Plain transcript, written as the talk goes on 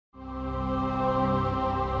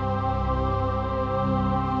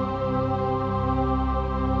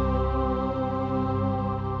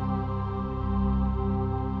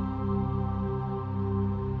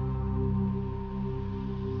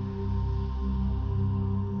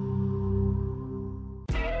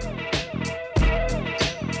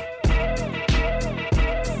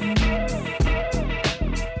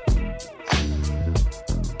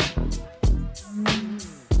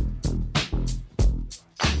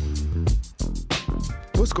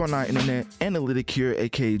What's going on, internet? Analytic here,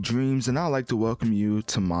 aka Dreams, and I'd like to welcome you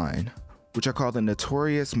to mine, which I call the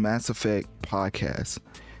Notorious Mass Effect podcast.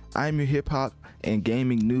 I am your hip hop and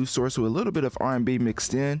gaming news source with a little bit of R&B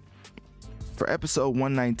mixed in. For episode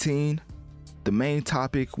 119, the main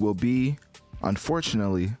topic will be,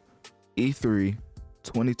 unfortunately, E3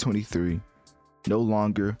 2023 no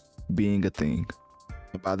longer being a thing.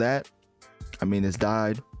 And by that, I mean it's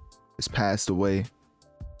died, it's passed away,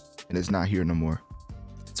 and it's not here no more.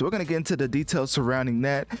 So we're going to get into the details surrounding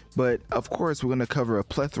that, but of course we're going to cover a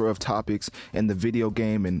plethora of topics in the video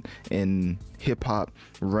game and in hip-hop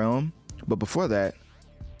realm. But before that,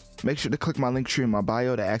 make sure to click my link tree in my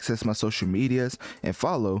bio to access my social medias and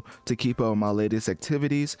follow to keep up with my latest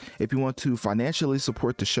activities. If you want to financially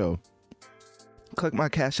support the show, click my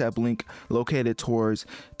Cash App link located towards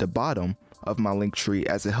the bottom of my link tree,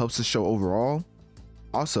 as it helps the show overall.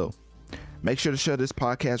 Also, make sure to share this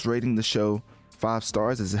podcast, rating the show 5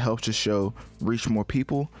 stars, as it helps the show reach more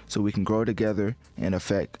people so we can grow together and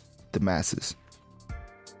affect the masses.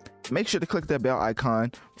 Make sure to click that bell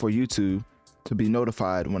icon for YouTube to be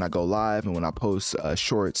notified when I go live and when I post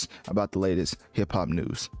shorts about the latest hip hop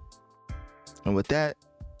news. And with that,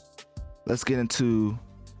 let's get into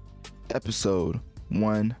episode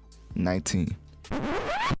 119.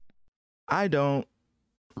 I don't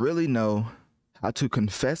really know how to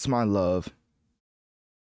confess my love.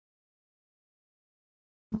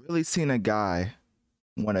 Really seen a guy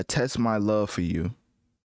want to test my love for you.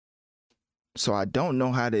 So I don't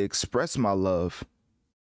know how to express my love.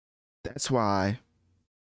 That's why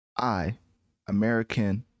I,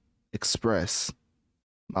 American, express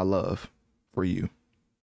my love for you.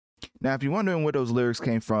 Now, if you're wondering where those lyrics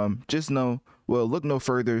came from, just know, well, look no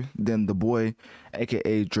further than the boy,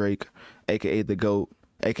 aka Drake, aka the GOAT,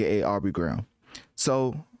 aka Aubrey Graham.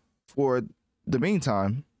 So for the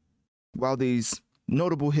meantime, while these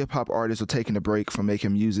notable hip-hop artists are taking a break from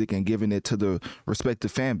making music and giving it to the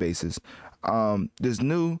respective fan bases, this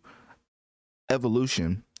new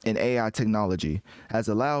evolution in AI technology has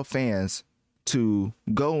allowed fans to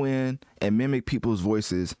go in and mimic people's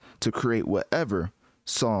voices to create whatever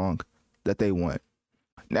song that they want.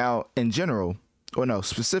 Now, in general, or no,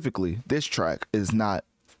 specifically, this track is not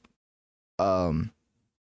a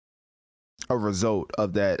result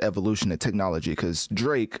of that evolution in technology, because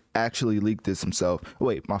Drake actually leaked this himself.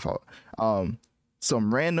 Wait, my fault.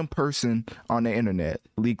 Some random person on the internet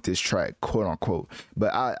leaked this track, quote unquote.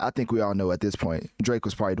 But I think we all know at this point, Drake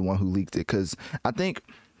was probably the one who leaked it, because I think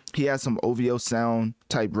he has some OVO sound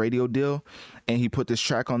type radio deal, and he put this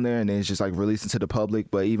track on there, and then it's just like releasing to the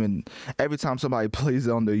public. But even every time somebody plays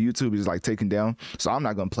it on their YouTube, it's like taken down. So I'm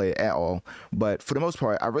not gonna play it at all. But for the most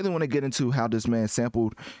part, I really want to get into how this man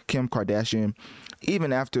sampled Kim Kardashian,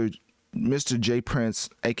 even after Mr. J Prince,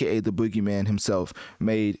 aka the Boogeyman himself,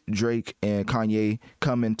 made Drake and Kanye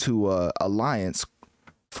come into a alliance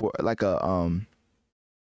for like a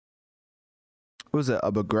was it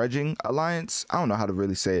a begrudging alliance? I don't know how to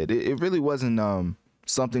really say it. It really wasn't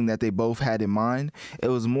something that they both had in mind. It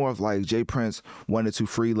was more of like Jay Prince wanted to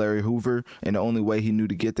free Larry Hoover, and the only way he knew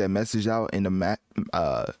to get that message out in the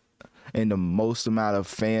most amount of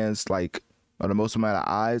fans, like, or the most amount of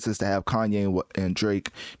eyes, is to have Kanye and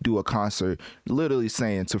Drake do a concert literally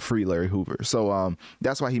saying to free Larry Hoover. So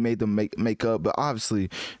that's why he made them make up. But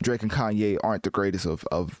obviously Drake and Kanye aren't the greatest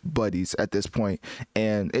of buddies at this point,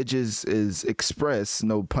 and it just is expressed,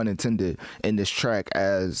 no pun intended, in this track,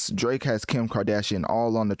 as Drake has Kim Kardashian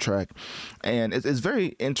all on the track. And it's very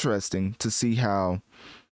interesting to see how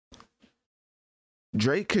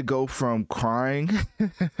Drake could go from crying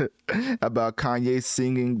about Kanye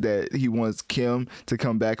singing that he wants Kim to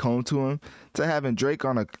come back home to him, to having Drake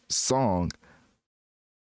on a song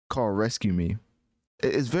called Rescue Me.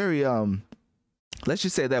 It's very let's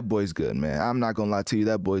just say that boy's good, man. I'm not gonna lie to you,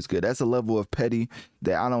 that boy's good. That's a level of petty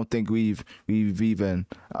that I don't think we've even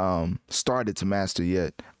started to master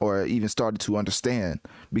yet, or even started to understand,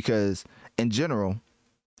 because in general,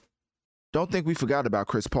 don't think we forgot about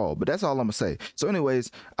Chris Paul, but that's all I'm gonna say. So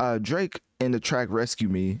anyways, Drake in the track Rescue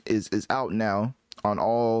Me is out now on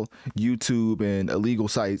all YouTube and illegal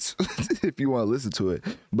sites if you want to listen to it.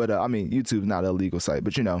 But I mean, YouTube's not an illegal site,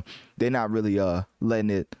 but you know, they're not really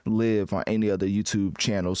letting it live on any other YouTube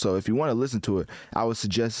channel. So if you want to listen to it, I would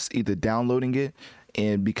suggest either downloading it,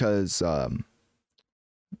 and because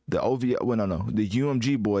the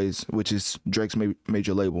UMG Boys, which is Drake's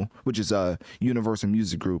major label, which is Universal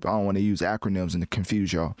Music Group. I don't want to use acronyms and to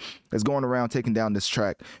confuse y'all. It's going around taking down this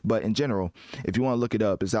track, but in general, if you want to look it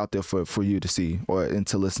up, it's out there for you to see and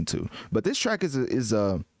to listen to. But this track is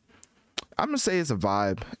I'm gonna say it's a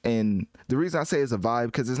vibe, and the reason I say it's a vibe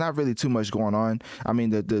because there's not really too much going on. I mean,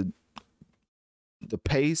 the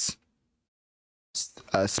pace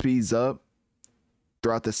speeds up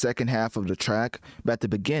throughout the second half of the track, but at the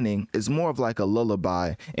beginning it's more of like a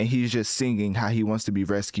lullaby, and he's just singing how he wants to be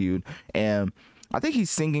rescued. And I think he's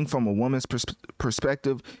singing from a woman's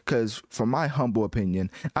perspective because, from my humble opinion,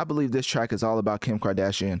 I believe this track is all about Kim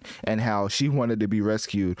Kardashian and how she wanted to be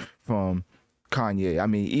rescued from Kanye. I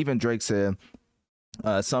mean, even Drake said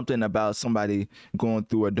something about somebody going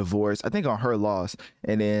through a divorce, I think on her loss,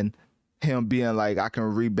 and then him being like, I can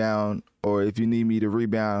rebound, or if you need me to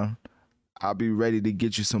rebound, I'll be ready to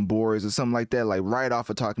get you some boards or something like that. Like right off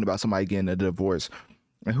of talking about somebody getting a divorce,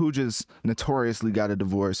 and who just notoriously got a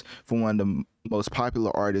divorce from one of the most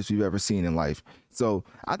popular artists you've ever seen in life. So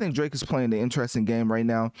I think Drake is playing the interesting game right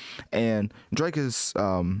now, and Drake has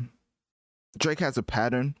a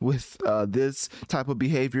pattern with this type of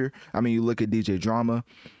behavior. I mean, you look at DJ Drama,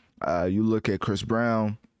 you look at Chris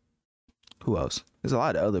Brown. Who else? There's a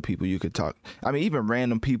lot of other people you could talk. I mean, even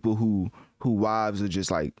random people who wives are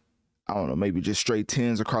just like, I don't know, maybe just straight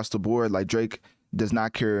tens across the board. Like Drake does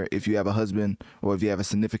not care if you have a husband or if you have a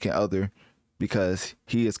significant other, because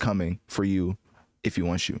he is coming for you if he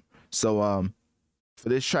wants you. So for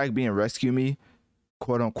this track being Rescue Me,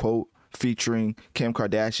 quote unquote, featuring Kim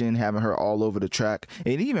Kardashian, having her all over the track,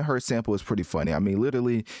 and even her sample is pretty funny. I mean,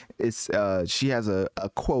 literally, it's she has a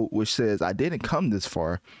quote which says, I didn't come this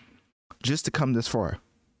far just to come this far.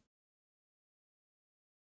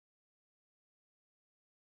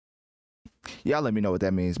 Y'all let me know what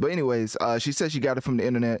that means. But anyways, she said she got it from the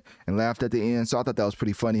internet and laughed at the end. So I thought that was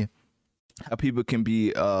pretty funny. How people can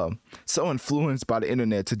be so influenced by the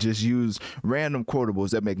internet to just use random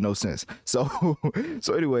quotables that make no sense. So,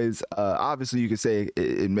 so anyways, obviously you could say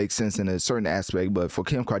it makes sense in a certain aspect, but for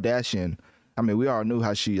Kim Kardashian, I mean, we all knew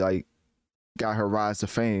how she like got her rise to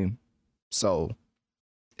fame. So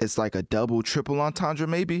it's like a double, triple entendre,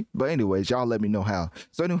 maybe. But anyways, y'all let me know how.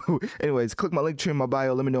 So anyways, click my link tree in my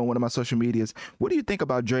bio. Let me know on one of my social medias. What do you think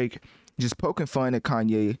about Drake just poking fun at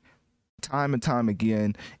Kanye time and time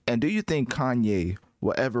again? And do you think Kanye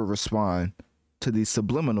will ever respond to these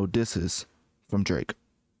subliminal disses from Drake?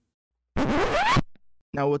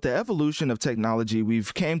 Now, with the evolution of technology,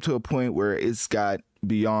 we've came to a point where it's got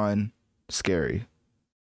beyond scary.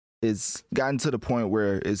 It's gotten to the point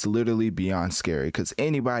where it's literally beyond scary because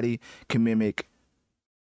anybody can mimic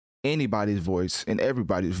anybody's voice and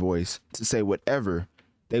everybody's voice to say whatever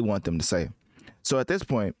they want them to say. So at this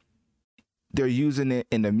point, they're using it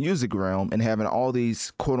in the music realm and having all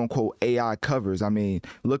these quote unquote AI covers. I mean,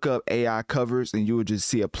 look up AI covers and you would just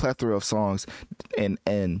see a plethora of songs and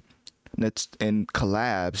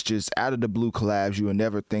collabs, just out of the blue collabs you would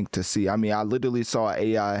never think to see. I mean, I literally saw an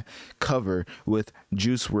AI cover with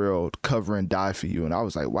Juice WRLD covering Die For You, and I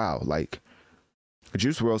was like, wow, like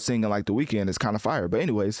Juice WRLD singing like The Weeknd is kind of fire. But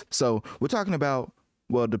anyways, so we're talking about,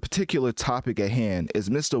 well, the particular topic at hand is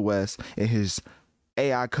Mr. West and his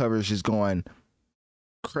AI covers just going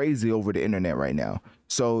crazy over the internet right now.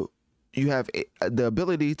 So you have the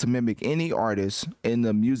ability to mimic any artist in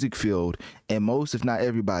the music field, and most, if not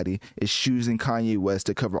everybody, is choosing Kanye West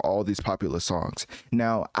to cover all these popular songs.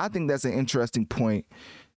 Now, I think that's an interesting point,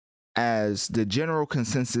 as the general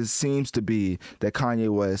consensus seems to be that Kanye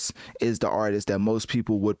West is the artist that most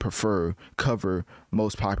people would prefer cover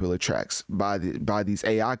most popular tracks by these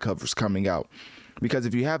AI covers coming out. Because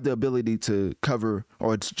if you have the ability to cover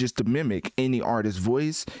or just to mimic any artist's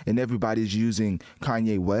voice and everybody's using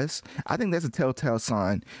Kanye West, I think that's a telltale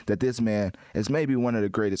sign that this man is maybe one of the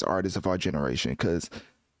greatest artists of our generation. Because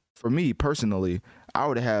for me personally, I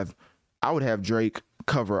would have Drake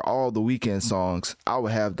cover all the Weeknd songs. I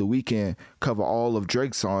would have the Weeknd cover all of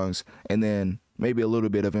Drake's songs, and then maybe a little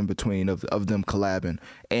bit of in between of them collabing.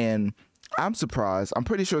 And I'm surprised. I'm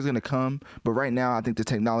pretty sure it's gonna come, but right now I think the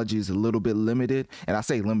technology is a little bit limited, and I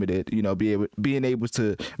say limited. You know, being able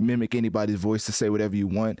to mimic anybody's voice to say whatever you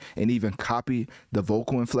want, and even copy the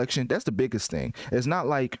vocal inflection. That's the biggest thing. It's not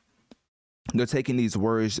like they're taking these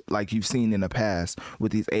words like you've seen in the past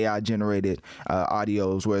with these AI generated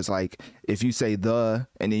audios, where it's like if you say the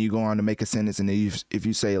and then you go on to make a sentence, and then if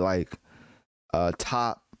you say like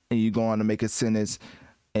top and you go on to make a sentence,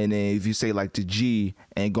 and then if you say like the G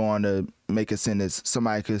and go on to make a sentence,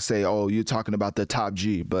 somebody could say, oh, you're talking about the top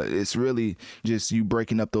G, but it's really just you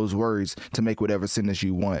breaking up those words to make whatever sentence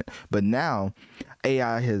you want. But now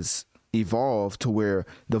AI has evolved to where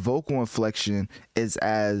the vocal inflection is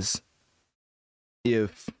as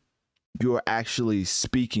if you're actually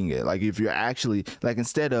speaking it. Like if you're actually, like,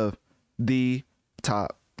 instead of the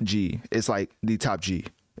top G, it's like the top G,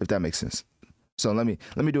 if that makes sense. So let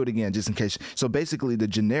me do it again just in case. So basically, the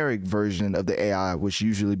generic version of the AI, which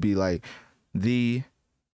usually be like the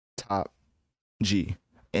top G,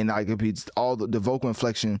 and like it'd be all the vocal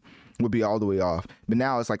inflection would be all the way off. But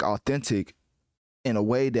now it's like authentic in a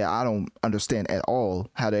way that I don't understand at all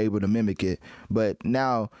how they're able to mimic it. But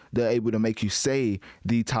now they're able to make you say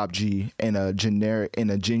the top G in a generic,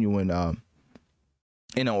 in a genuine,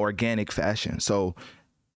 in an organic fashion. So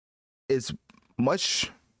it's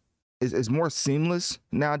much it's more seamless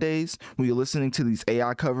nowadays when you're listening to these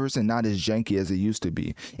AI covers and not as janky as it used to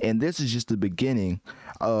be. And this is just the beginning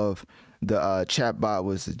of the chatbot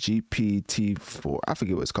was the GPT-4. I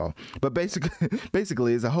forget what it's called, but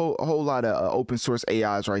basically, it's a whole lot of open source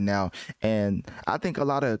AIs right now, and I think a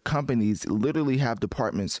lot of companies literally have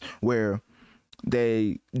departments where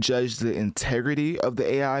they judge the integrity of the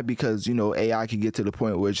AI, because AI can get to the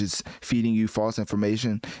point where it's just feeding you false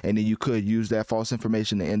information, and then you could use that false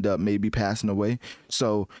information to end up maybe passing away.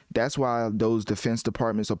 So that's why those defense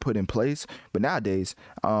departments are put in place. But nowadays,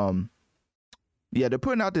 yeah, they're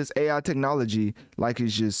putting out this AI technology like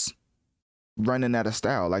it's just running out of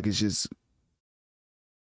style, like it's just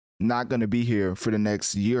not going to be here for the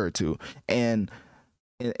next year or two. And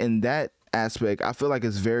in that aspect, I feel like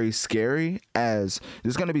it's very scary, as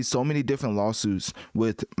there's going to be so many different lawsuits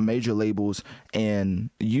with major labels and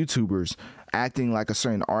YouTubers acting like a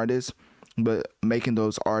certain artist, but making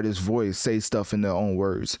those artists' voice say stuff in their own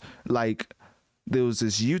words. Like, there was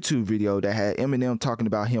this YouTube video that had Eminem talking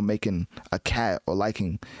about him making a cat, or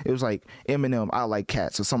liking, it was like Eminem, I like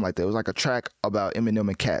cats, or something like that. It was like a track about Eminem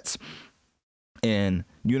and cats. And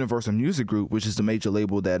Universal Music Group, which is the major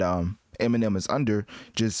label that Eminem is under,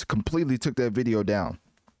 just completely took that video down.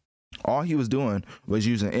 All he was doing was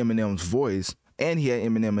using Eminem's voice, and he had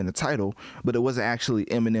Eminem in the title, but it wasn't actually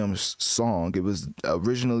Eminem's song. It was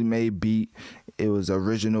originally made beat. It was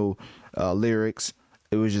original lyrics.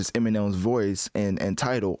 It was just Eminem's voice and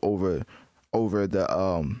title over the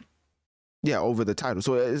over the title.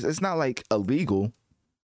 So it's not like illegal,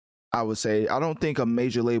 I would say. I don't think a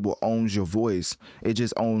major label owns your voice. It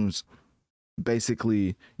just owns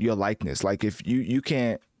basically your likeness. Like, if you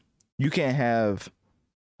can't have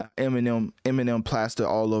Eminem plaster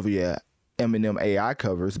all over your Eminem AI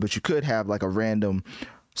covers, but you could have like a random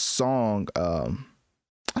song. I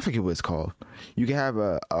forget what it's called. You can have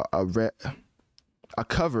a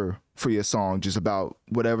cover for your song just about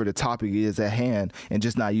whatever the topic is at hand, and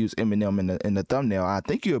just not use Eminem in the thumbnail. I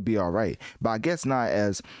think you'll be all right. But I guess not,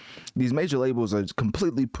 as these major labels are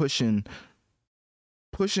completely pushing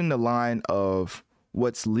the line of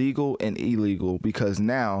what's legal and illegal, because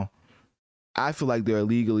now I feel like they're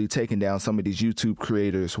illegally taking down some of these YouTube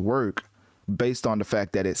creators' work based on the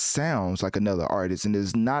fact that it sounds like another artist. And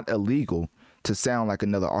it's not illegal to sound like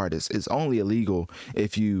another artist. It's only illegal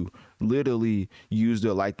if you literally use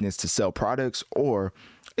their likeness to sell products, or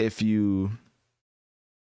if you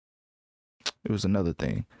it was another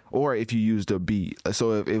thing, or if you used a beat.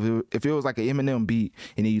 So if it was like an Eminem beat,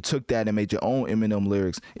 and then you took that and made your own Eminem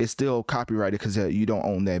lyrics, it's still copyrighted because you don't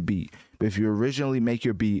own that beat. But if you originally make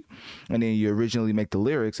your beat, and then you originally make the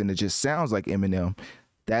lyrics, and it just sounds like Eminem,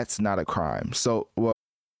 that's not a crime. So, well,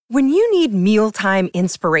 when you need mealtime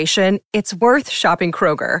inspiration, it's worth shopping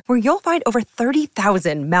Kroger, where you'll find over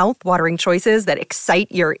 30,000 mouth-watering choices that excite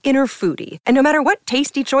your inner foodie. And no matter what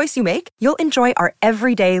tasty choice you make, you'll enjoy our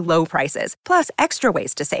everyday low prices, plus extra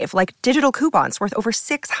ways to save, like digital coupons worth over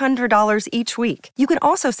 $600 each week. You can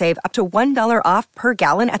also save up to $1 off per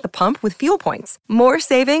gallon at the pump with fuel points. More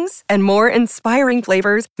savings and more inspiring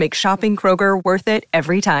flavors make shopping Kroger worth it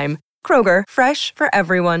every time. Kroger, fresh for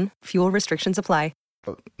everyone. Fuel restrictions apply.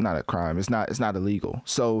 Not a crime. It's not illegal.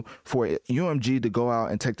 So for UMG to go out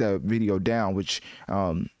and take that video down, which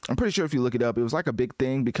I'm pretty sure if you look it up, it was like a big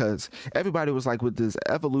thing, because everybody was like, with this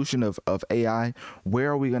evolution of AI, where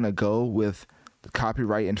are we going to go with the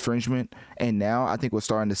copyright infringement? And now I think we're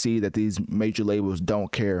starting to see that these major labels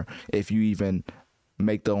don't care if you even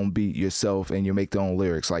make their own beat yourself and you make their own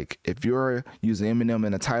lyrics. Like, if you're using Eminem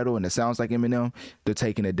in a title and it sounds like Eminem, they're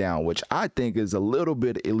taking it down, which I think is a little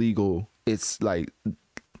bit illegal. It's like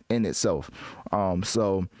in itself.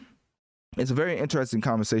 So it's a very interesting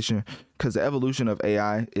conversation, because the evolution of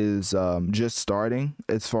AI is just starting,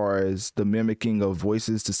 as far as the mimicking of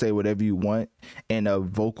voices to say whatever you want, and a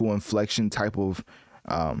vocal inflection type of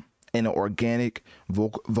in an organic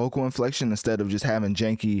vocal inflection, instead of just having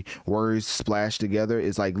janky words splashed together.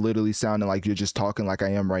 It's like literally sounding like you're just talking like I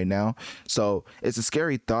am right now. So it's a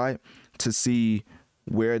scary thought to see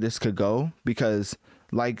where this could go, because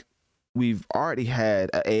like we've already had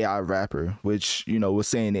an AI rapper, which, you know, was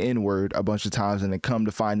saying the N word a bunch of times, and then come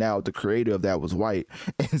to find out the creator of that was white.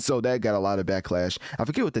 And so that got a lot of backlash. I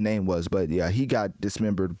forget what the name was, but yeah, he got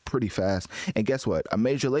dismembered pretty fast. And guess what? A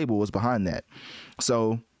major label was behind that.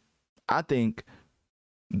 So I think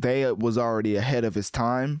they was already ahead of his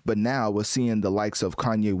time, but now we're seeing the likes of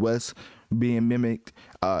Kanye West being mimicked,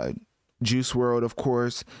 Juice World, of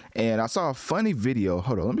course. And I saw a funny video.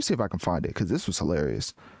 Hold on, let me see if I can find it because this was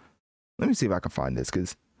hilarious. Let me see if I can find this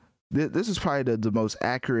because this is probably the most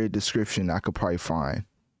accurate description I could probably find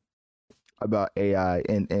about AI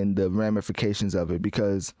and the ramifications of it,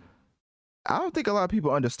 because I don't think a lot of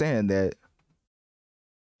people understand that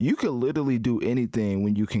you could literally do anything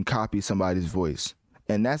when you can copy somebody's voice.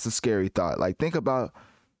 And that's a scary thought. Like, think about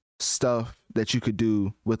stuff that you could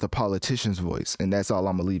do with a politician's voice, and that's all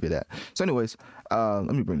I'm gonna leave it at. So anyways, let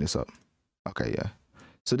me bring this up. Okay, yeah.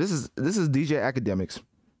 So this is DJ Academics,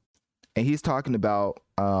 and he's talking about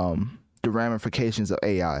the ramifications of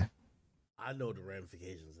AI. I know the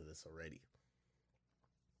ramifications of this already.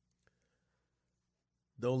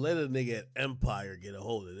 Don't let a nigga at Empire get a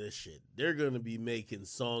hold of this shit. They're gonna be making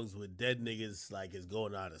songs with dead niggas like it's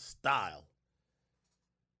going out of style.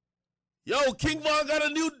 Yo, King Von got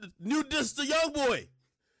a new disc to Young Boy.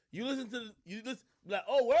 You listen, like,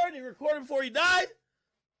 oh, where he recorded before he died?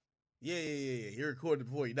 Yeah. He recorded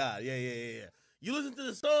before he died. Yeah. You listen to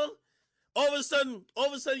the song, all of a sudden,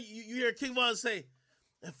 you hear King Von say,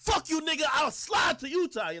 "And fuck you, nigga, I'll slide to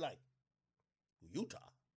Utah." You're like, Utah.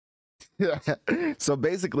 So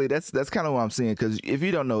basically, that's kind of what I'm seeing. Because if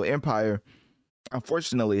you don't know, Empire,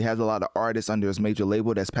 unfortunately, has a lot of artists under his major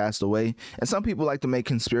label that's passed away, and some people like to make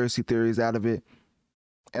conspiracy theories out of it.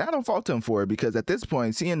 And I don't fault him for it, because at this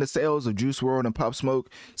point, seeing the sales of Juice WRLD and Pop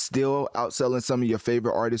Smoke still outselling some of your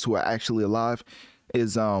favorite artists who are actually alive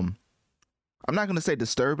is I'm not gonna say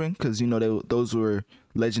disturbing, because you know those were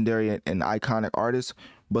legendary and iconic artists,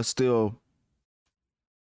 but still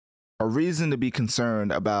a reason to be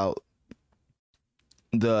concerned about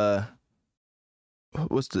the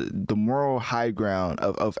moral high ground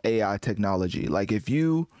of AI technology. Like, if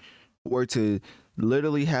you were to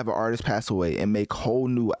literally have an artist pass away and make a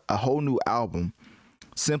whole new album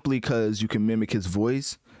simply because you can mimic his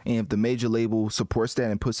voice, and if the major label supports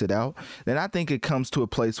that and puts it out, then I think it comes to a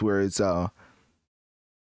place where it's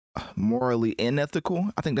morally unethical.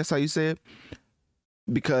 I think that's how you say it.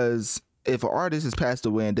 Because if an artist has passed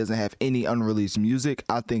away and doesn't have any unreleased music,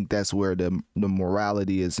 I think that's where the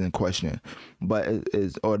morality is in question. But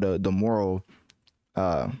the moral,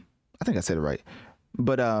 I think I said it right.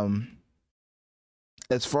 But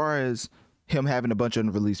as far as him having a bunch of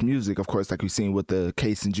unreleased music, of course, like we've seen with the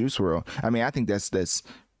case in Juice WRLD, I mean, I think that's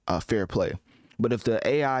fair play. But if the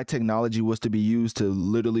AI technology was to be used to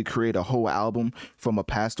literally create a whole album from a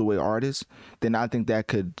passed away artist, then I think that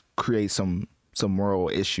could create some moral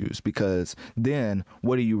issues, because then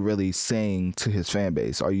what are you really saying to his fan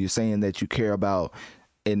base? Are you saying that you care about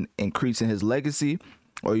increasing his legacy,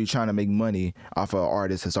 or are you trying to make money off of an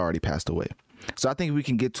artist that's already passed away? So I think we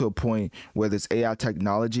can get to a point where this AI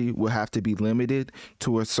technology will have to be limited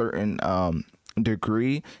to a certain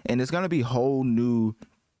degree, and there's going to be whole new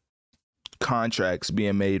contracts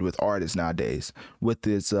being made with artists nowadays with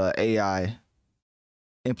this AI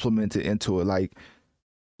implemented into it. Like,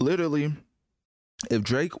 literally, if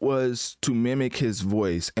Drake was to mimic his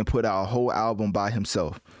voice and put out a whole album by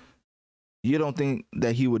himself, you don't think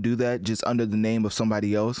that he would do that just under the name of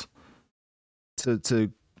somebody else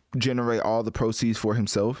to generate all the proceeds for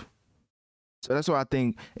himself? So that's why I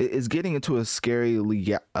think it's getting into a scary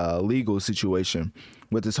legal situation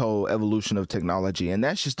with this whole evolution of technology. And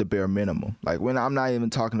that's just the bare minimum. Like, when I'm not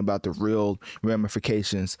even talking about the real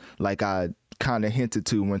ramifications, like I kind of hinted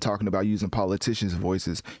to when talking about using politicians'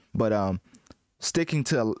 voices. But sticking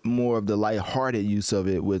to more of the lighthearted use of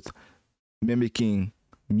it with mimicking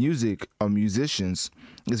music or musicians,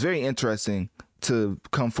 is very interesting to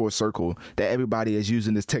come full circle that everybody is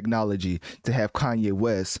using this technology to have Kanye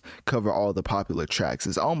West cover all the popular tracks.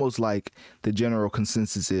 It's almost like the general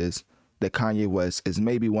consensus is that Kanye West is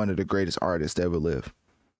maybe one of the greatest artists to ever live.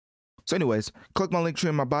 So anyways, click my link tree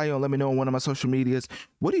in my bio and let me know on one of my social medias,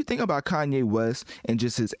 what do you think about Kanye West and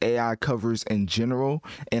just his AI covers in general?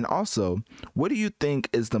 And also, what do you think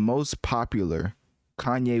is the most popular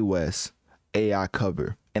Kanye West AI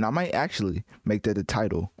cover? And I might actually make that the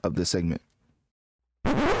title of this segment.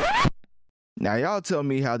 Now, y'all tell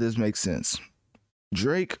me how this makes sense.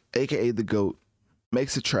 Drake, aka the GOAT,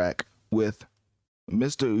 makes a track with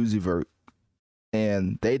Mr. Uzi Vert,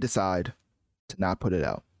 and they decide to not put it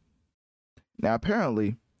out. Now,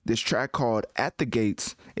 apparently, This track called At the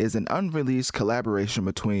Gates is an unreleased collaboration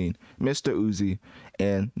between Mr. Uzi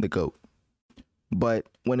and the GOAT. But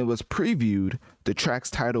when it was previewed, the track's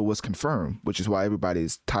title was confirmed, which is why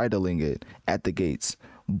everybody's titling it At the Gates.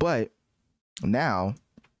 But now,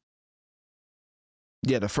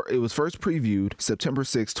 yeah, it was first previewed September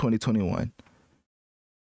 6, 2021.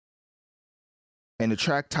 And the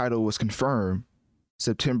track title was confirmed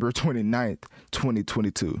September 29th,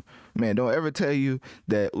 2022. Man, don't ever tell you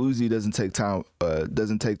that Uzi doesn't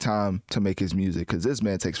take time to make his music, because this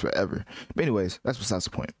man takes forever. But anyways, that's besides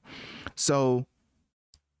the point. So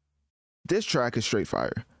this track is straight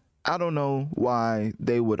fire. I don't know why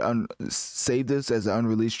they would save this as an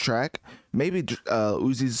unreleased track. Maybe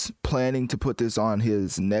Uzi's planning to put this on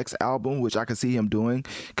his next album, which I could see him doing,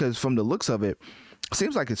 because from the looks of it,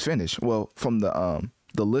 seems like it's finished. Well, from the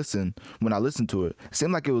listen, when I listened to it, it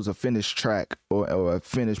seemed like it was a finished track or a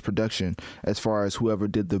finished production as far as whoever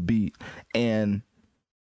did the beat. And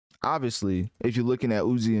obviously, if you're looking at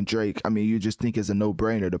Uzi and Drake, I mean, you just think it's a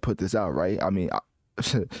no-brainer to put this out, right? I mean,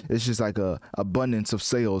 it's just like a abundance of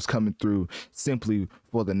sales coming through simply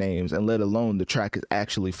for the names, and let alone the track is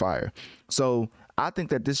actually fire. So I think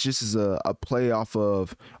that this just is a play off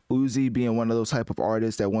of Uzi being one of those type of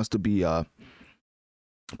artists that wants to be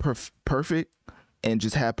perfect and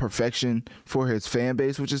just have perfection for his fan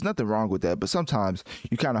base, which is nothing wrong with that. But sometimes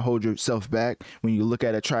you kind of hold yourself back when you look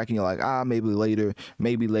at a track and you're like, maybe later,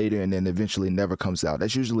 and then eventually never comes out.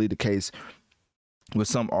 That's usually the case with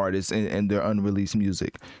some artists and their unreleased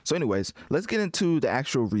music. So anyways, let's get into the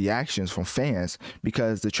actual reactions from fans,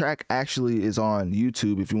 because the track actually is on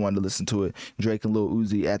YouTube if you want to listen to it. Drake and Lil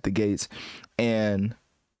Uzi, At the Gates. And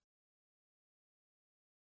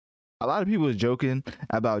a lot of people are joking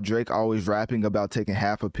about Drake always rapping about taking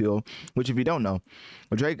half a pill, which, if you don't know,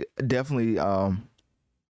 Drake definitely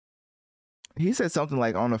he said something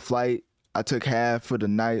like, on a flight I took half for the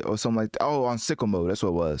night or something like that. Oh, on Sicko Mode, that's what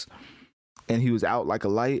it was. And he was out like a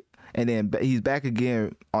light, and then he's back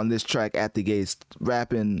again on this track At the Gates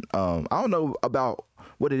rapping. I don't know about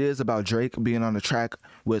what it is about Drake being on the track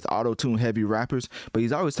with auto-tune heavy rappers, but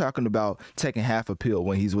he's always talking about taking half a pill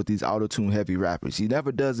when he's with these auto-tune heavy rappers. He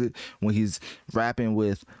never does it when he's rapping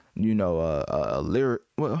with, a lyric.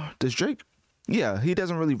 Well, does Drake? Yeah, he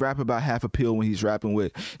doesn't really rap about half a pill when he's rapping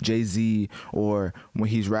with Jay-Z, or when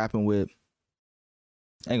he's rapping with,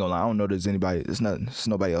 I ain't gonna lie, I don't know there's anybody, there's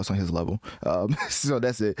nobody else on his level. So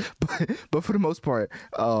that's it. But for the most part,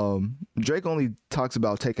 Drake only talks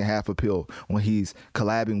about taking half a pill when he's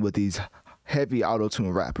collabing with these heavy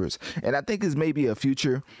auto-tune rappers. And I think it's maybe a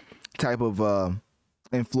Future type of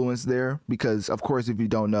influence there, because of course, if you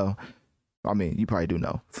don't know, I mean, you probably do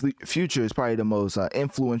know, Future is probably the most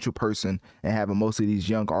influential person, and having most of these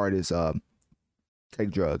young artists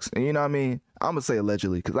take drugs. And you know what I mean? I'm gonna say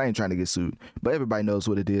allegedly, because I ain't trying to get sued, but everybody knows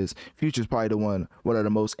what it is. Future's probably one of the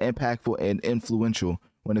most impactful and influential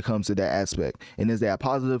when it comes to that aspect. And is that a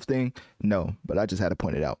positive thing? No, but I just had to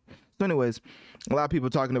point it out. So anyways, a lot of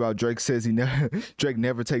people talking about Drake says Drake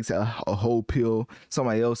never takes a whole pill.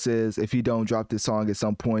 Somebody else says if he don't drop this song at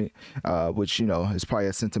some point, which is probably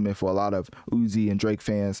a sentiment for a lot of Uzi and Drake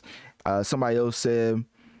fans. Somebody else said,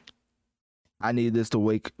 I need this to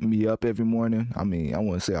wake me up every morning. I mean, I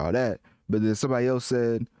wouldn't say all that. But then somebody else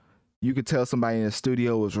said, you could tell somebody in the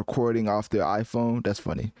studio was recording off their iPhone. That's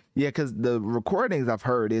funny. Yeah, because the recordings I've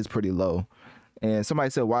heard is pretty low. And somebody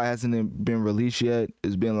said, why hasn't it been released yet?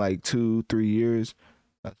 It's been like 2-3 years.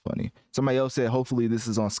 That's funny. Somebody else said, hopefully this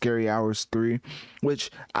is on Scary Hours 3, which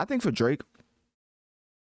I think for Drake,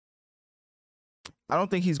 I don't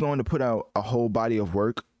think he's going to put out a whole body of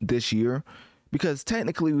work this year, because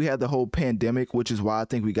technically we had the whole pandemic, which is why I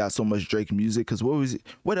think we got so much Drake music. Because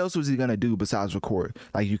what else was he gonna do besides record?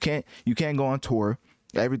 Like, you can't go on tour.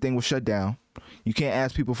 Everything was shut down. You can't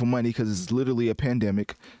ask people for money because it's literally a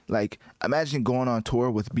pandemic. Like, imagine going on tour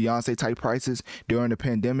with Beyonce type prices during the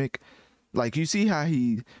pandemic. Like, you see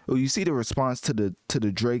you see the response to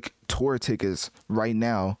the Drake tour tickets right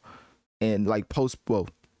now, and like quote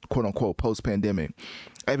unquote post pandemic,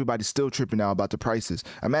 everybody's still tripping out about the prices.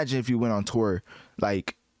 Imagine if you went on tour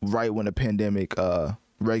like right when the pandemic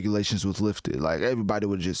regulations was lifted. Like, everybody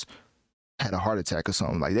would just had a heart attack or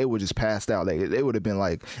something. Like, they would just passed out. Like, they would have been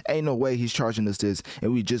like, ain't no way he's charging us this,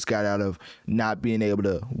 and we just got out of not being able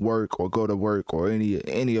to work or go to work or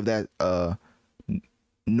any of that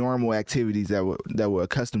normal activities that we're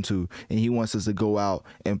accustomed to, and he wants us to go out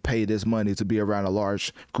and pay this money to be around a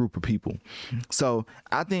large group of people. So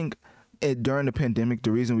I think during the pandemic,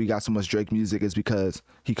 the reason we got so much Drake music is because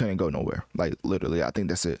he couldn't go nowhere. Like, literally, I think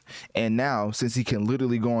that's it. And now, since he can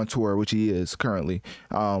literally go on tour, which he is currently,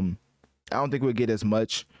 I don't think we'll get as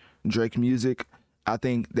much Drake music. I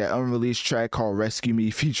think that unreleased track called Rescue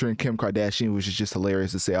Me featuring Kim Kardashian, which is just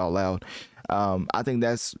hilarious to say out loud. I think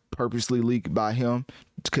that's purposely leaked by him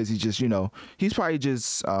because he just, he's probably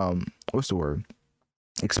just, what's the word?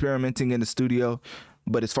 Experimenting in the studio.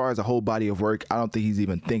 But as far as a whole body of work, I don't think he's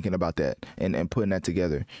even thinking about that and putting that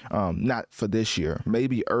together. Not for this year,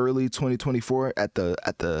 maybe early 2024 at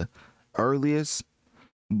the earliest.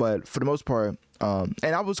 But for the most part, and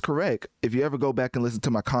I was correct. If you ever go back and listen to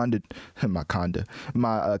my Kanye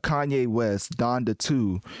West Donda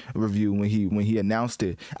 2 review when he announced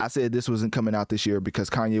it, I said this wasn't coming out this year because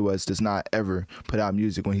Kanye West does not ever put out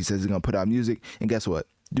music when he says he's gonna put out music. And guess what?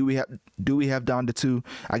 Do we have Donda 2?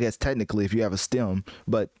 I guess technically if you have a stem,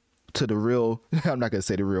 but to the real, I'm not gonna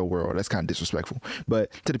say the real world. That's kind of disrespectful.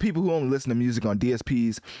 But to the people who only listen to music on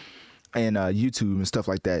DSPs and YouTube and stuff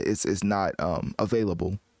like that, it's not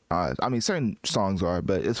available. I mean, certain songs are,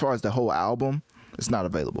 but as far as the whole album, it's not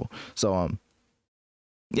available. So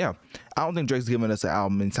yeah, I don't think Drake's giving us an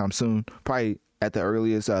album anytime soon. Probably at the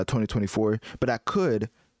earliest 2024. But I could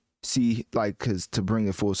see, like, because to bring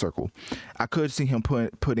it full circle, I could see him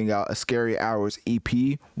putting out a Scary Hours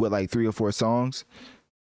EP with like 3 or 4 songs.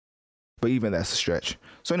 But even that's a stretch.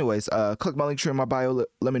 So anyways, click my link tree in my bio.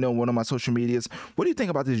 Let me know on one of my social medias. What do you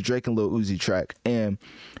think about this Drake and Lil Uzi track? And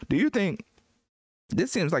do you think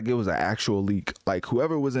this seems like it was an actual leak? Like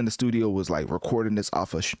whoever was in the studio was like recording this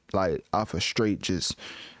off a straight just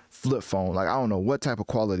flip phone. Like I don't know what type of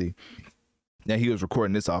quality that he was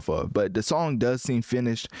recording this off of, but the song does seem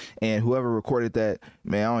finished, and whoever recorded that,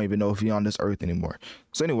 man, I don't even know if he's on this earth anymore.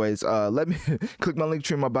 So anyways, let me click my link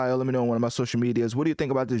tree in my bio. Let me know on one of my social medias. What do you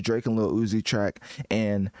think about this Drake and Lil Uzi track?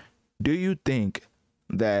 And do you think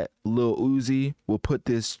that Lil Uzi will put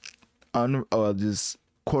this this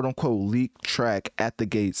quote unquote leaked track at the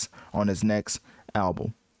gates on his next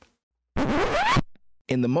album?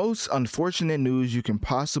 In the most unfortunate news you can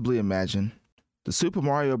possibly imagine, the Super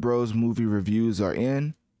Mario Bros. Movie reviews are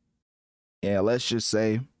in, and let's just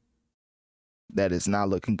say that it's not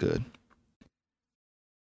looking good.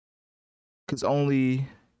 Because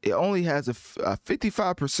it only has a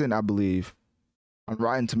 55%, I believe, on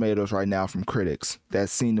Rotten Tomatoes right now from critics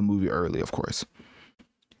that's seen the movie early, of course.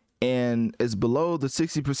 And it's below the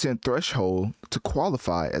 60% threshold to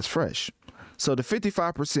qualify as fresh. So the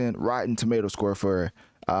 55% Rotten Tomato score for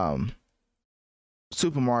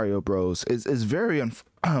Super Mario Bros. is very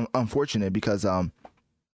unfortunate because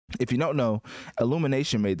if you don't know,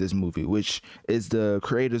 Illumination made this movie, which is the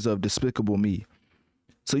creators of Despicable Me.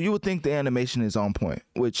 So you would think the animation is on point,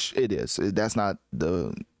 which it is. That's not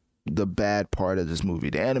the bad part of this movie.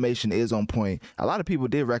 The animation is on point. A lot of people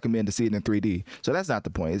did recommend to see it in 3D. So that's not the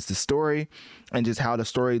point. It's the story and just how the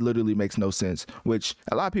story literally makes no sense, which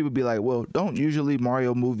a lot of people be like, well, don't usually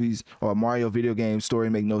Mario movies or Mario video game story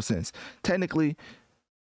make no sense? Technically,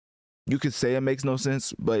 you could say it makes no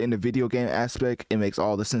sense, but in the video game aspect, it makes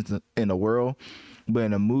all the sense in the world. But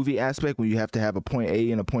in a movie aspect, when you have to have a point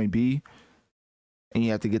A and a point B, and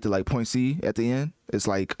you have to get to like point C at the end, it's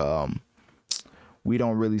like we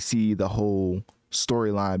don't really see the whole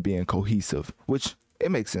storyline being cohesive, which it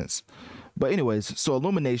makes sense. But anyways, so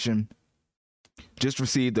Illumination just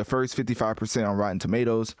received the first 55% on Rotten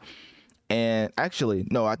Tomatoes. And actually,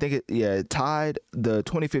 no, I think it tied the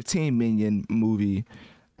 2015 Minion movie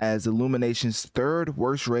as Illumination's third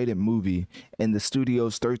worst rated movie in the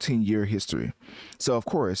studio's 13-year history. So of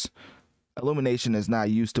course, Illumination is not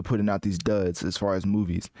used to putting out these duds as far as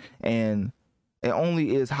movies. And it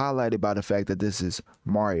only is highlighted by the fact that this is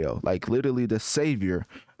Mario, like literally the savior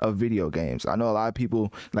of video games. I know a lot of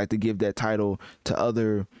people like to give that title to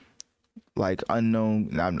other like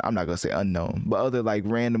unknown, I'm not gonna say unknown, but other like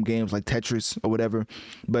random games like Tetris or whatever.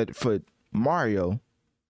 But for Mario,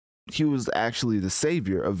 he was actually the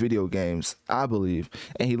savior of video games, I believe,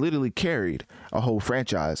 and he literally carried a whole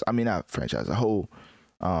franchise. I mean, not franchise, a whole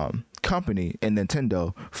company in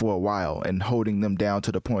Nintendo for a while, and holding them down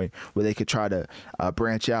to the point where they could try to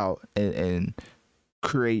branch out and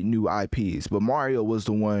create new IPs. But Mario was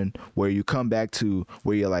the one where you come back to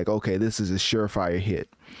where you're like, okay, this is a surefire hit.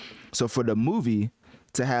 So for the movie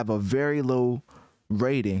to have a very low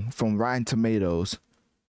rating from Rotten Tomatoes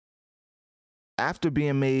after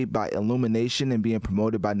being made by Illumination and being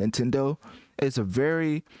promoted by Nintendo, it's a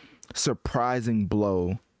very surprising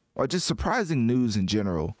blow, or just surprising news in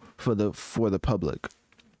general for the public.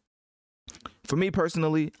 For me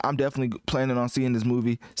personally, I'm definitely planning on seeing this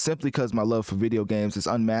movie simply because my love for video games is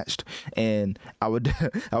unmatched, and I would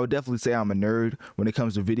I would definitely say I'm a nerd when it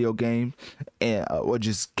comes to video game and or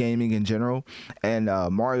just gaming in general. And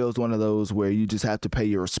Mario is one of those where you just have to pay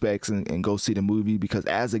your respects and go see the movie because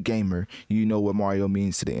as a gamer, you know what Mario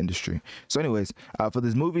means to the industry. So, anyways, for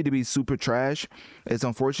this movie to be super trash, it's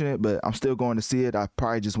unfortunate, but I'm still going to see it. I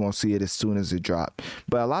probably just won't see it as soon as it dropped.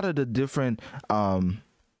 But a lot of the different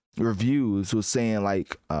reviews was saying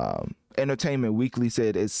like Entertainment Weekly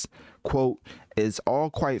said it's quote is all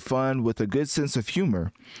quite fun with a good sense of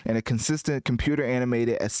humor and a consistent computer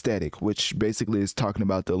animated aesthetic, which basically is talking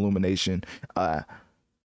about the Illumination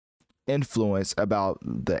influence about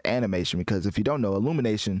the animation, because if you don't know,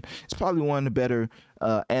 Illumination is probably one of the better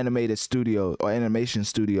animated studio or animation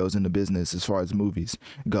studios in the business as far as movies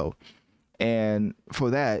go. And for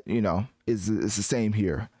that, it's the same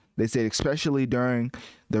here. They said especially during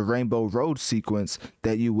the Rainbow Road sequence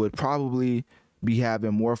that you would probably be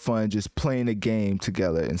having more fun just playing a game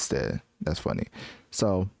together instead. That's funny.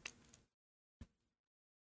 So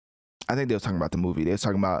I think they were talking about the movie. They were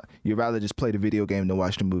talking about you'd rather just play the video game than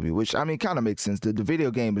watch the movie, which I mean kind of makes sense. The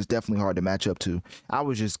video game is definitely hard to match up to. I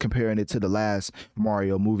was just comparing it to the last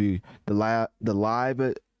Mario movie, the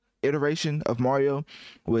live iteration of Mario,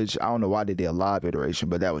 which I don't know why they did a live iteration,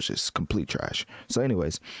 but that was just complete trash. So,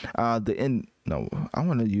 anyways, I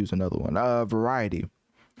want to use another one. Variety.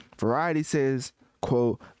 Variety says,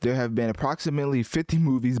 quote, there have been approximately 50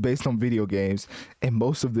 movies based on video games, and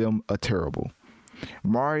most of them are terrible.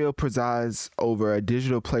 Mario presides over a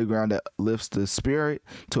digital playground that lifts the spirit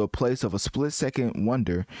to a place of a split-second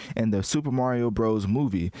wonder, and the Super Mario Bros.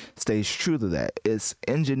 Movie stays true to that. Its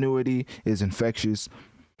ingenuity is infectious.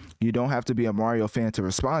 You don't have to be a Mario fan to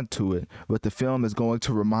respond to it, but the film is going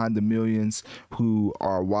to remind the millions who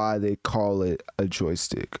are why they call it a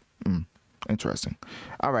joystick. Interesting.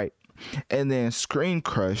 All right. And then Screen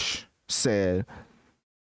Crush said,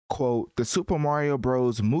 quote, the Super Mario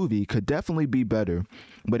Bros. Movie could definitely be better,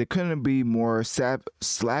 but it couldn't be more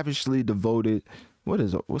slavishly devoted.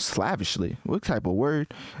 What's slavishly? What type of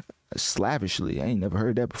word? Slavishly. I ain't never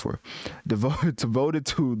heard that before. Devoted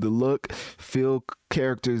to the look, feel,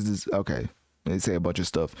 characters. Okay. They say a bunch of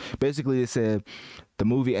stuff. Basically, it said the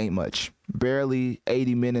movie ain't much. Barely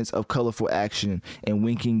 80 minutes of colorful action and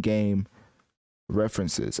winking game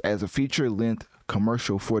references. As a feature-length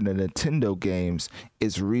commercial for the Nintendo games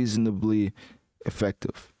is reasonably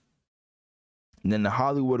effective. And then the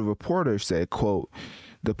Hollywood Reporter said, quote,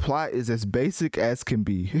 the plot is as basic as can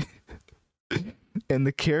be. And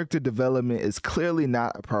the character development is clearly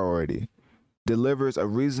not a priority. Delivers a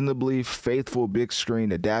reasonably faithful big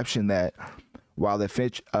screen adaptation that, while it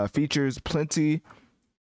features plenty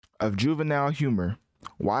of juvenile humor,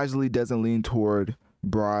 wisely doesn't lean toward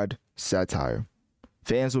broad satire.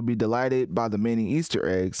 Fans will be delighted by the many Easter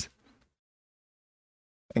eggs,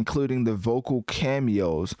 including the vocal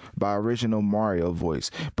cameos by original Mario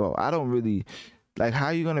voice. But I don't really like how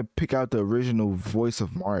you gonna pick out the original voice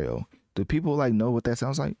of Mario. Do people know what that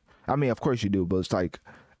sounds like? I mean, of course you do, but it's like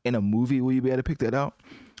in a movie, will you be able to pick that out?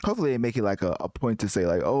 Hopefully they make it like a point to say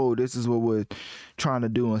oh, this is what we're trying to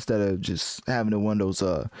do instead of just having one of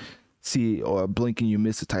those see or blink and you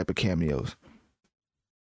miss it type of cameos.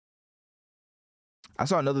 I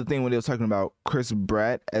saw another thing when they were talking about Chris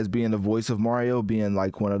Pratt as being the voice of Mario being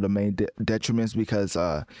one of the main detriments, because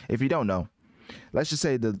if you don't know, let's just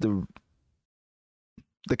say the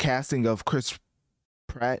casting of Chris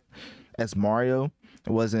Pratt as Mario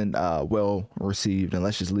wasn't well received, and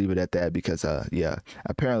let's just leave it at that, because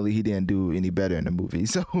apparently he didn't do any better in the movie.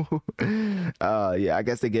 So I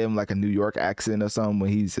guess they gave him a New York accent or something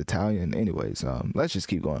when he's Italian. Anyways, let's just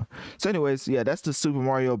keep going. So anyways, that's the Super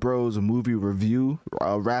Mario Bros. Movie review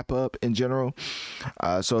wrap up in general.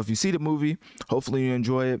 So if you see the movie, hopefully you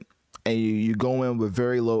enjoy it, and you go in with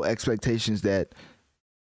very low expectations that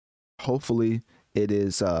hopefully it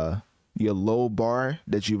is your low bar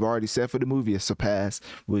that you've already set for the movie is surpassed,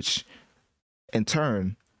 which in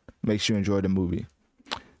turn makes you enjoy the movie.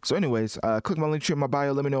 So anyways, click my link tree in my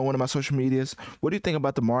bio. Let me know on one of my social medias. What do you think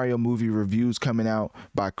about the Mario movie reviews coming out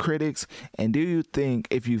by critics? And do you think,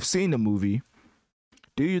 if you've seen the movie,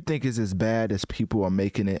 do you think it's as bad as people are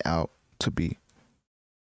making it out to be?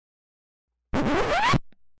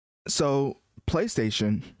 So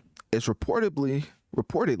PlayStation is reportedly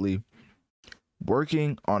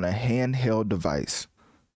working on a handheld device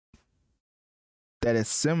that is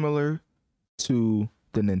similar to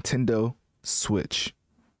the Nintendo Switch.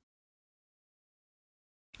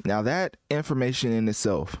 Now that information in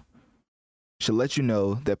itself should let you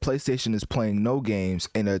know that PlayStation is playing no games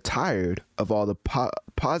and are tired of all the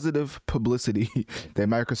positive publicity that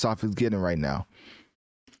Microsoft is getting right now.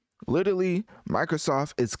 Literally,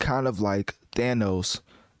 Microsoft is kind of like Thanos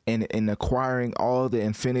in acquiring all the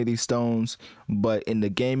Infinity Stones, but in the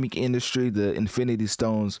gaming industry, the Infinity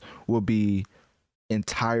Stones will be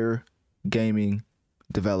entire gaming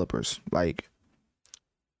developers like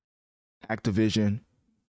Activision,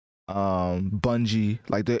 Bungie.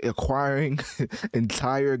 Like, they're acquiring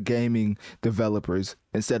entire gaming developers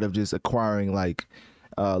instead of just acquiring, like,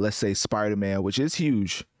 let's say Spider-Man, which is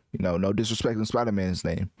huge. No disrespect in Spider-Man's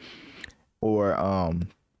name, or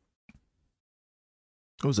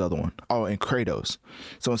what was the other one? Oh, and Kratos.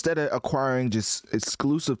 So instead of acquiring just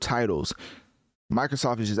exclusive titles,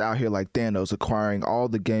 Microsoft is just out here like Thanos, acquiring all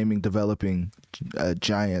the gaming developing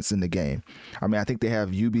giants in the game. I mean, I think they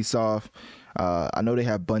have Ubisoft. I know they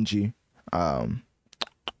have Bungie. They're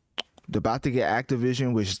about to get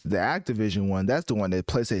Activision, which the Activision one, that's the one that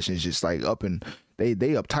PlayStation is just like up, and they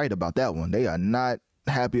uptight about that one. They are not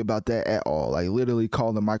happy about that at all. Like, literally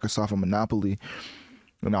calling Microsoft a monopoly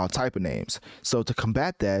and all type of names. So to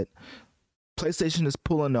combat that, PlayStation is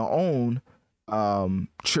pulling their own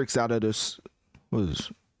tricks out of this. What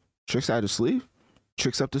is tricks out of the sleeve?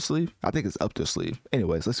 Tricks up the sleeve? I think it's up their sleeve.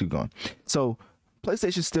 Anyways, let's keep going. So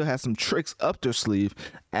PlayStation still has some tricks up their sleeve,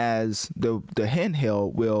 as the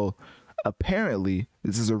handheld will apparently,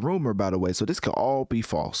 this is a rumor by the way, so this could all be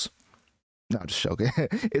false. Not just joking.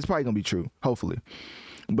 It's probably gonna be true, hopefully.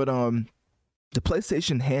 But the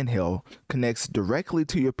PlayStation handheld connects directly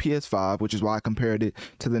to your PS5, which is why I compared it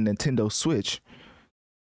to the Nintendo Switch.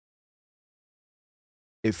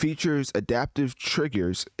 It features adaptive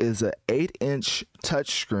triggers, is a 8-inch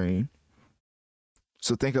touchscreen.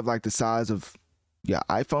 So think of like the size of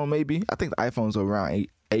iPhone maybe. I think the iPhones are around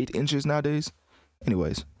 8 inches nowadays.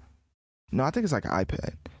 Anyways, no, I think it's like an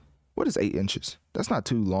iPad. What is 8 inches? That's not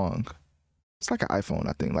too long. It's like an iPhone,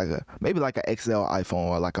 I think, maybe like an XL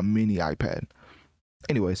iPhone or like a mini iPad.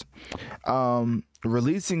 Anyways,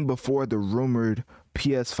 releasing before the rumored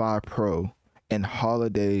PS5 Pro in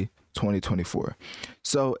holiday 2024.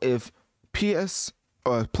 So if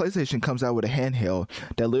PlayStation comes out with a handheld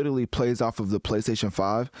that literally plays off of the PlayStation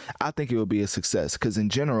 5, I think it will be a success, because in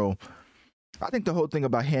general, I think the whole thing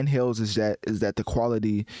about handhelds is that the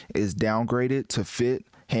quality is downgraded to fit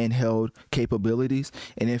handheld capabilities.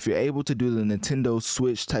 And if you're able to do the Nintendo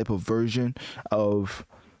Switch type of version of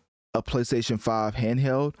a PlayStation 5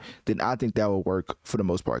 handheld, then I think that will work for the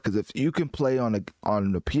most part. Because if you can play on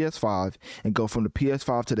the PS5 and go from the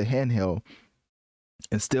PS5 to the handheld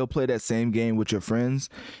and still play that same game with your friends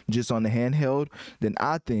just on the handheld, then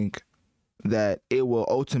I think that it will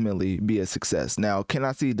ultimately be a success. Now, can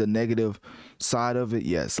I see the negative side of it?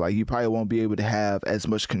 Yes. Like, you probably won't be able to have as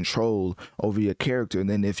much control over your character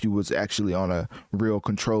than if you was actually on a real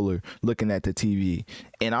controller looking at the TV.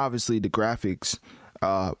 And obviously the graphics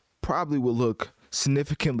probably will look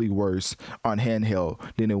significantly worse on handheld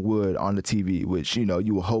than it would on the TV, which, you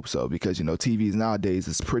will hope so, because, TVs nowadays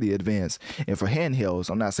is pretty advanced. And for handhelds,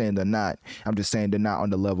 I'm not saying they're not, I'm just saying they're not on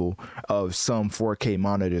the level of some 4K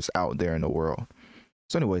monitors out there in the world.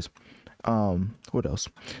 So anyways, what else?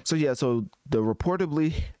 So the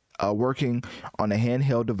reportedly working on a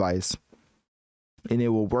handheld device, and it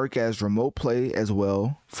will work as remote play as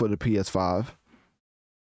well for the PS5.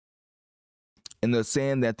 And they're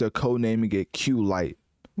saying that they're codenaming it Q Lite,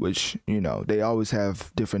 which, they always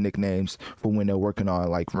have different nicknames for when they're working on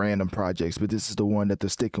like random projects, but this is the one that they're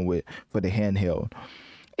sticking with for the handheld.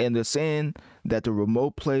 And they're saying that the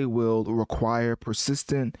remote play will require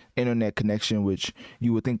persistent internet connection, which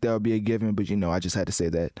you would think that would be a given, but I just had to say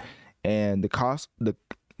that. And the cost, I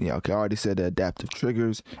already said the adaptive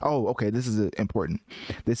triggers. Oh, okay, this is important.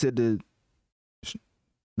 They said the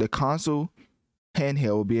console handheld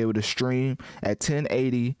will be able to stream at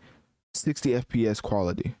 1080 60 FPS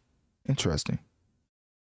quality. Interesting.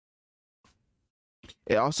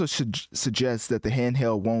 It also should suggest that the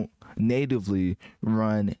handheld won't natively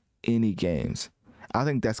run any games. I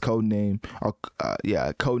think that's codename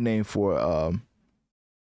for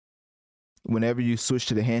whenever you switch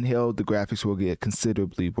to the handheld, the graphics will get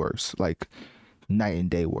considerably worse, like night and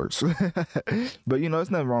day worse. But there's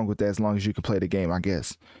nothing wrong with that as long as you can play the game, I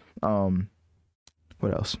guess.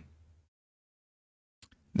 What else?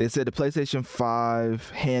 They said the PlayStation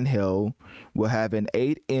 5 handheld will have an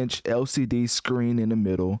 8-inch LCD screen in the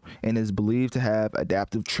middle and is believed to have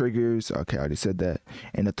adaptive triggers. Okay, I already said that.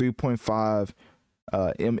 And a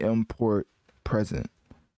 3.5 port present.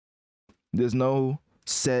 There's no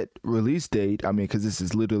set release date. I mean, because this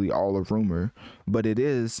is literally all a rumor, but it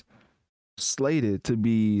is slated to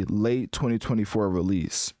be late 2024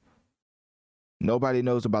 release. Nobody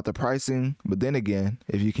knows about the pricing, but then again,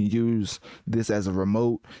 if you can use this as a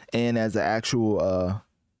remote and as an actual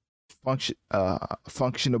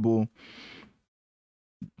functionable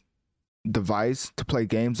device to play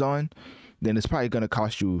games on, then it's probably going to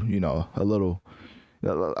cost you, a little.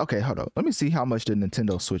 Okay, hold on. Let me see how much the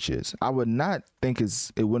Nintendo Switch is. I would not think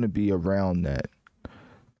it wouldn't be around that.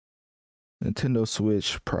 Nintendo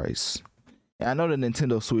Switch price. And I know the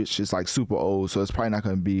Nintendo Switch is like super old, so it's probably not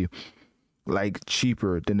going to be like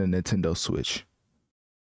cheaper than the Nintendo Switch.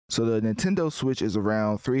 So the Nintendo Switch is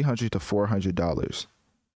around $300 to $400.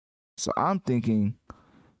 So I'm thinking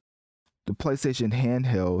the PlayStation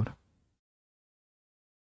handheld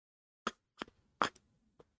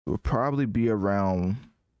will probably be around.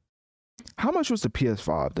 How much was the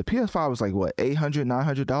PS5? The PS5 was like what, $800,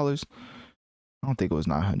 $900? I don't think it was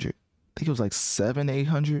 900. I think it was like 700,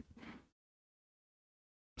 800.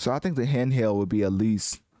 So I think the handheld would be at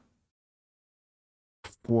least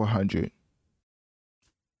 400,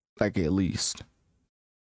 like at least.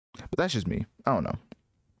 But that's just me. I don't know.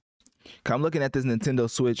 I'm looking at this Nintendo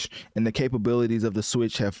Switch, and the capabilities of the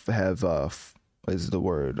Switch have what is the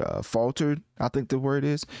word? Faltered, I think the word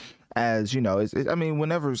is. As you know, I mean,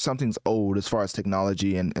 whenever something's old as far as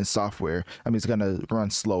technology and software, I mean, it's gonna run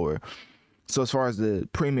slower. So as far as the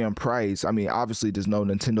premium price, I mean, obviously there's no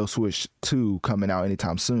Nintendo Switch 2 coming out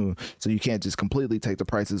anytime soon, so you can't just completely take the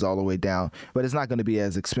prices all the way down, but it's not going to be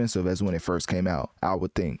as expensive as when it first came out, I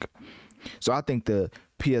would think. So I think the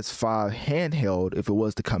PS5 handheld, if it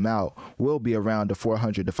was to come out, will be around the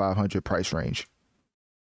 400 to 500 price range.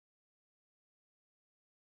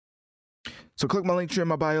 So click my link tree in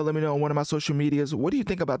my bio. Let me know on one of my social medias. What do you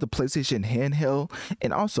think about the PlayStation handheld?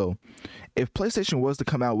 And also, if PlayStation was to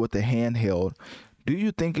come out with the handheld, do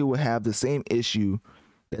you think it would have the same issue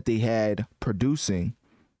that they had producing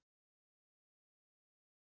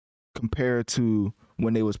compared to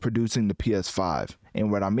when they was producing the PS5?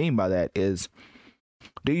 And what I mean by that is,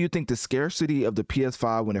 do you think the scarcity of the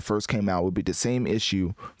PS5 when it first came out would be the same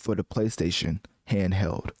issue for the PlayStation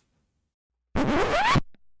handheld?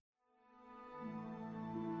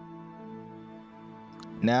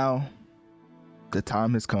 Now, the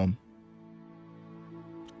time has come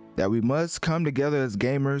that we must come together as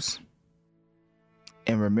gamers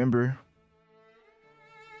and remember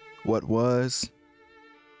what was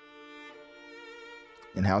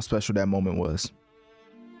and how special that moment was.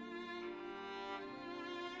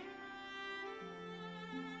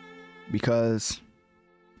 Because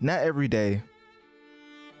not every day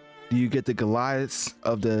do you get the Goliaths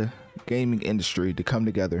of the gaming industry to come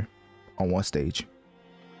together on one stage.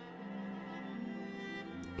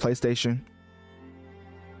 PlayStation,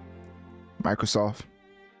 Microsoft,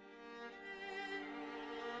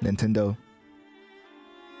 Nintendo,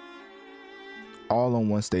 all on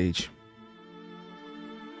one stage.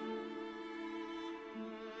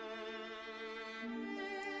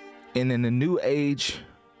 And in the new age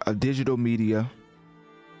of digital media,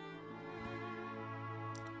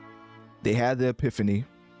 they had the epiphany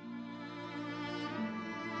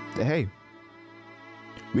that, hey,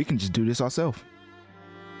 we can just do this ourselves.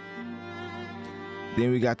 Then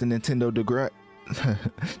we got the Nintendo Direct.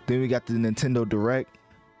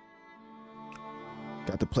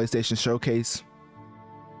 Got the PlayStation Showcase.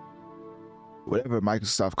 Whatever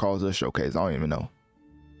Microsoft calls a showcase, I don't even know.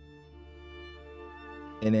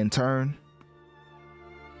 And in turn,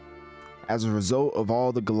 as a result of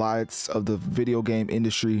all the Goliaths of the video game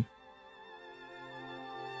industry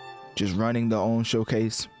just running their own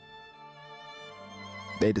showcase,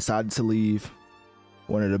 they decided to leave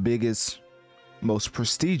one of the biggest, most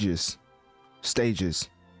prestigious stages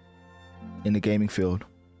in the gaming field.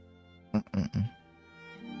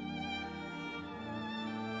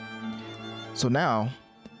 So now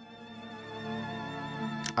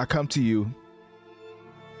I come to you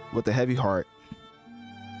with a heavy heart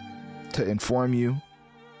to inform you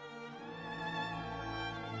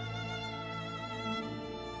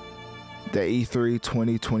that E3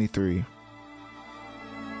 2023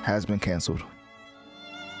 has been canceled.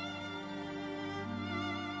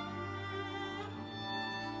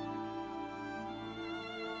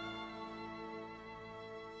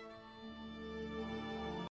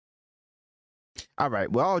 All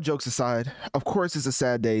right. Well, all jokes aside, of course, it's a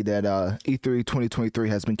sad day that E3 2023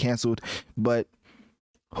 has been canceled. But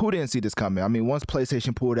who didn't see this coming? I mean, once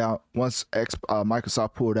PlayStation pulled out, once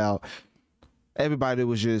Microsoft pulled out, everybody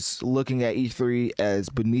was just looking at E3 as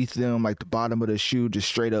beneath them, like the bottom of the shoe, just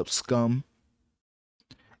straight up scum.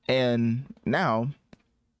 And now,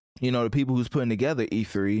 you know, the people who's putting together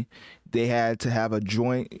E3, they had to have a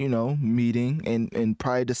joint, meeting and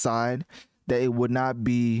probably decide that it would not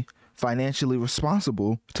be financially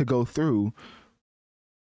responsible to go through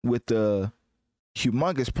with the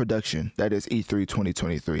humongous production that is E3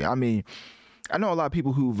 2023. I mean, I know a lot of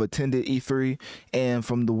people who've attended E3, and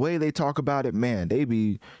from the way they talk about it, man, they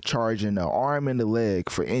be charging an arm and a leg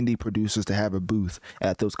for indie producers to have a booth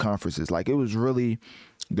at those conferences. Like, it was really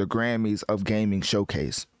the Grammys of gaming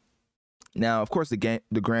showcase. Now, of course, the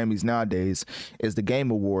Grammys nowadays is the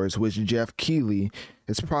Game Awards, which Jeff Keighley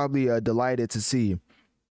is probably delighted to see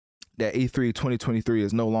that E3 2023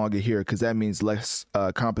 is no longer here, because that means less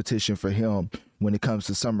competition for him when it comes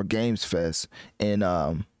to Summer Games Fest and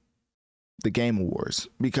the Game Awards.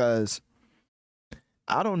 Because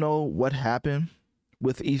I don't know what happened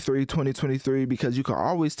with E3 2023, because you can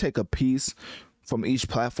always take a piece from each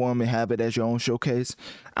platform and have it as your own showcase.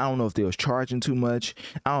 I don't know if they was charging too much.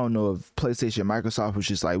 I don't know if PlayStation, Microsoft was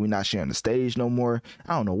just like, we're not sharing the stage no more.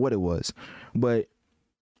 I don't know what it was. But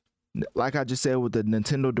like I just said with the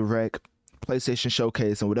Nintendo Direct, PlayStation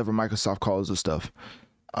Showcase, and whatever Microsoft calls the stuff,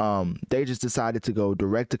 they just decided to go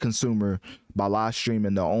direct to consumer by live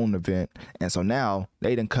streaming their own event. And so now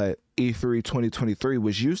they done cut E3 2023,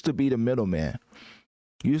 which used to be the middleman,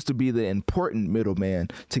 used to be the important middleman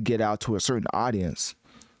to get out to a certain audience,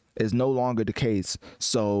 is no longer the case.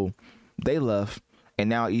 So they left, and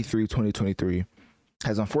now E3 2023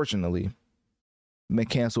 has unfortunately been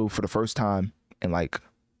canceled for the first time in like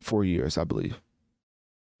 4 years, I believe.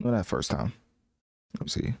 Not that first time. Let me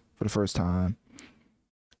see. For the first time.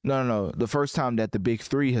 No. The first time that the big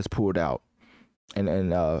three has pulled out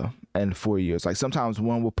in 4 years. Like, sometimes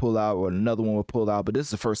one will pull out or another one will pull out, but this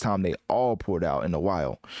is the first time they all pulled out in a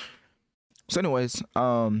while. So anyways,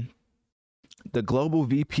 the global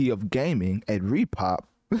VP of gaming at Repop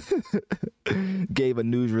gave a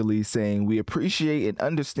news release saying, we appreciate and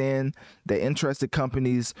understand that interested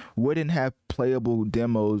companies wouldn't have playable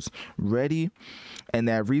demos ready, and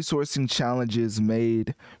that resourcing challenges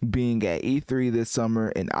made being at E3 this summer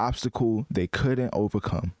an obstacle they couldn't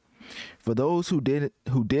overcome. For those who did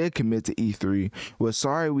commit to E3, we're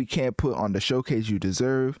sorry we can't put on the showcase you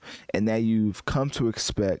deserve and that you've come to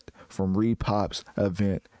expect from Repop's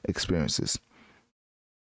event experiences.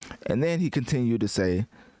 And then he continued to say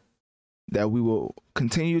that we will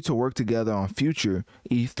continue to work together on future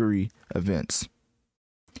E3 events.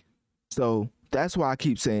 So that's why I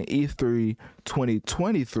keep saying E3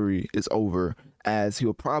 2023 is over, as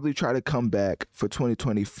he'll probably try to come back for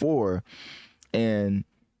 2024 and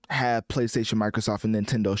have PlayStation, Microsoft, and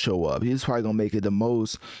Nintendo show up. He's probably going to make it the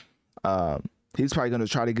most... he's probably going to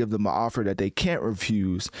try to give them an offer that they can't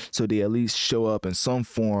refuse, so they at least show up in some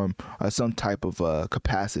form or some type of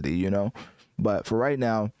capacity, But for right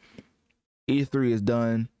now, E3 is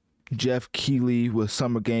done. Jeff Keighley with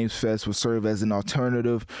Summer Games Fest will serve as an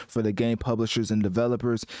alternative for the game publishers and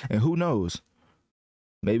developers. And who knows?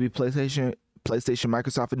 Maybe PlayStation,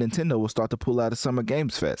 Microsoft, and Nintendo will start to pull out of Summer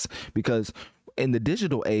Games Fest, because in the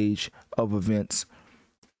digital age of events,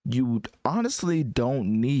 you honestly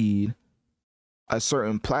don't need a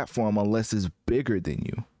certain platform unless it's bigger than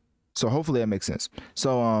you. So hopefully that makes sense.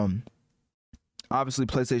 So obviously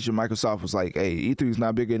PlayStation, Microsoft was like, hey, E3 is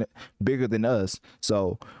not bigger than us,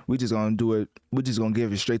 so we just gonna do it. We're just gonna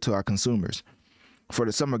give it straight to our consumers. For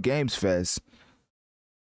the Summer Games Fest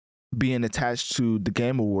being attached to the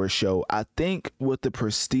Game Awards show, I think with the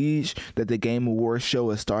prestige that the Game Awards show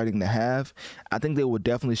is starting to have, I think they will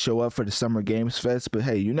definitely show up for the Summer Games Fest. But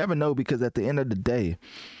hey, you never know, because at the end of the day,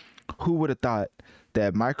 who would have thought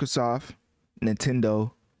that Microsoft,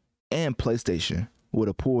 Nintendo, and PlayStation would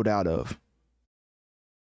have pulled out of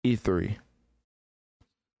E3?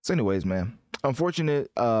 So anyways, man, unfortunate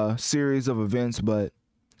series of events, but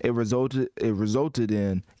it resulted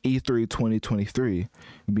in E3 2023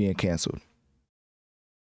 being canceled.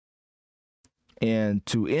 And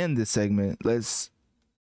to end this segment, let's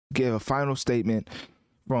give a final statement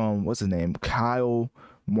from, what's his name, Kyle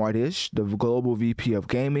Mardish, the global VP of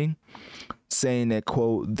gaming, saying that,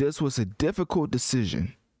 quote, this was a difficult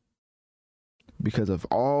decision because of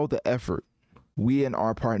all the effort we and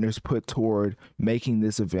our partners put toward making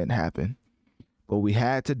this event happen. But we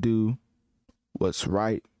had to do what's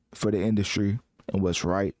right for the industry and what's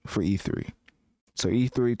right for E3. So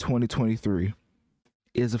E3 2023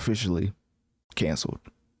 is officially canceled.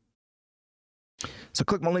 So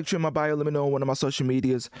click my link tree in my bio. Let me know on one of my social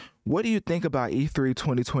medias. What do you think about E3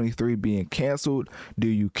 2023 being canceled? Do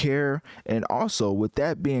you care? And also, with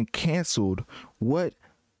that being canceled, what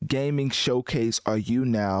gaming showcase are you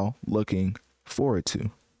now looking forward to?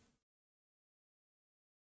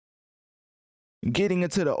 Getting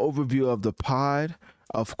into the overview of the pod,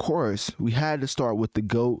 Of course, we had to start with the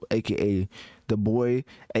GOAT, aka the boy,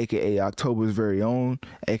 aka October's very own,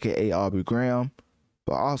 aka Aubrey Graham,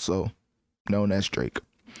 but also known as Drake.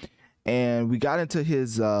 And we got into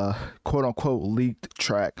his quote unquote leaked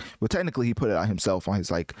track. Well, technically he put it out himself on his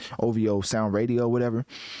like OVO Sound Radio, whatever.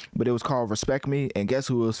 But it was called Respect Me. And guess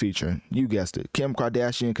who it was featuring? You guessed it, Kim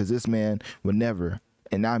Kardashian, because this man would never,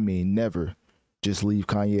 and I mean never, just leave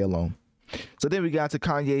Kanye alone. So then we got to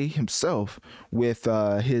Kanye himself with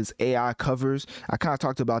his AI covers. I kind of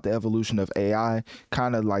talked about the evolution of AI,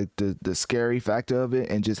 kind of like the scary factor of it,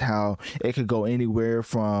 and just how it could go anywhere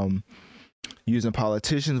from using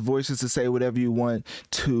politicians' voices to say whatever you want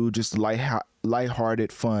to just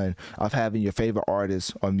lighthearted fun of having your favorite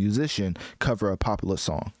artist or musician cover a popular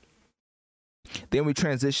song. Then we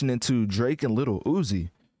transition into Drake and Lil Uzi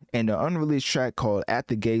and the unreleased track called At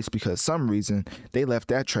the Gates, because some reason they left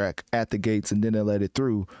that track at the gates and didn't let it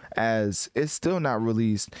through, as it's still not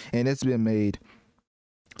released and it's been made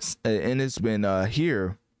and it's been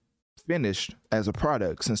here finished as a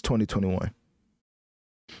product since 2021.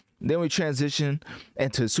 Then we transition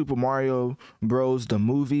into Super Mario Bros. The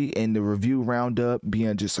movie, and the review roundup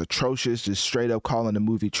being just atrocious, just straight up calling the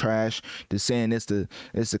movie trash, just saying it's the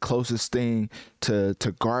closest thing to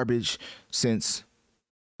garbage since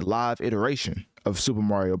the live iteration of Super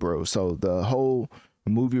Mario Bros. So the whole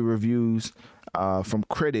movie reviews from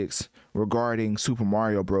critics regarding Super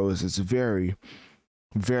Mario Bros. Is very,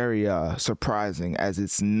 very surprising, as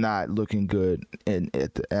it's not looking good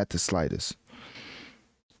at the slightest.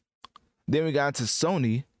 Then we got to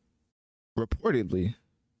Sony, reportedly,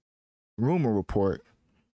 rumor report,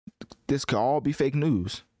 this could all be fake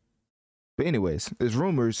news. But anyways, there's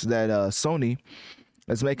rumors that Sony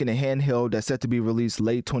is making a handheld that's set to be released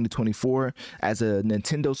late 2024 as a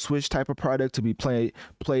Nintendo Switch type of product to be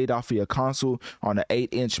played off of a console on an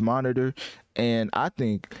 8-inch monitor. And I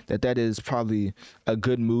think that is probably a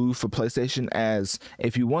good move for PlayStation, as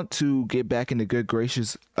if you want to get back in the good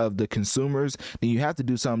gracious of the consumers, then you have to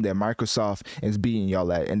do something that Microsoft is beating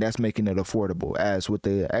y'all at, and that's making it affordable. As with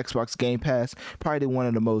the Xbox Game Pass, probably one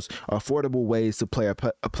of the most affordable ways to play a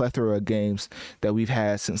plethora of games that we've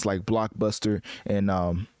had since like Blockbuster and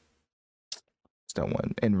what's that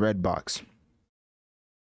one, and Redbox.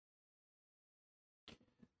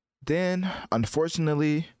 Then,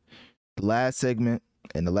 unfortunately, the last segment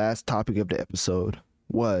and the last topic of the episode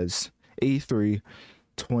was E3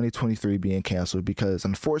 2023 being canceled, because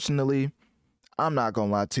unfortunately, I'm not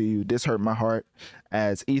gonna lie to you, this hurt my heart,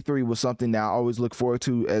 as E3 was something that I always look forward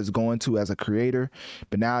to as going to as a creator.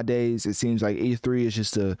 But nowadays it seems like E3 is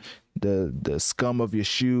just the scum of your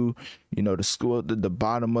shoe, you know, the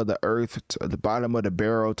bottom of the earth, the bottom of the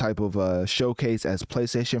barrel type of showcase, as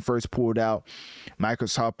PlayStation first pulled out,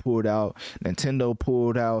 Microsoft pulled out, Nintendo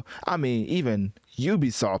pulled out. I mean, even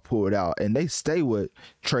Ubisoft pulled out, and they stay with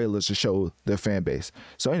trailers to show their fan base.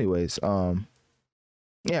 So anyways,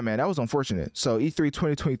 yeah, man, that was unfortunate. So E3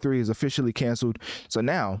 2023 is officially canceled. So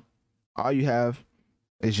now all you have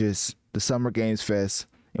is just the Summer Games Fest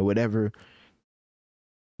and whatever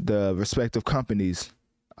the respective companies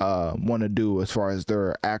want to do as far as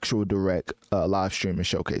their actual direct live streaming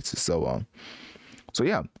showcases. So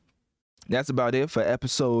yeah, that's about it for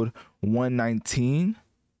episode 119.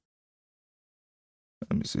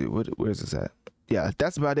 Let me see, where's this at? Yeah,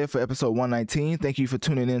 that's about it for episode 119. Thank you for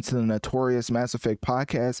tuning in to the Notorious Mass Effect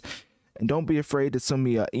podcast. And don't be afraid to send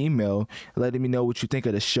me an email letting me know what you think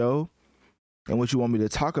of the show and what you want me to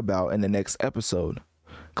talk about in the next episode.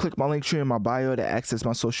 Click my link tree in my bio to access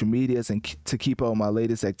my social medias and to keep up with my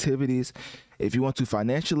latest activities. If you want to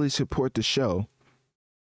financially support the show,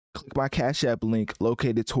 click my Cash App link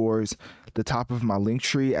located towards the top of my link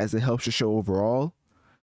tree, as it helps the show overall.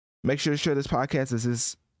 Make sure to share this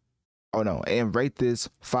podcast and rate this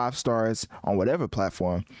 5 stars on whatever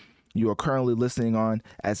platform you are currently listening on,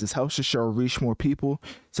 as this helps the show reach more people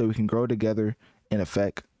so we can grow together and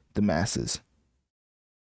affect the masses.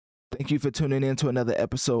 Thank you for tuning in to another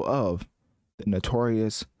episode of the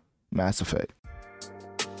Notorious Mass Effect.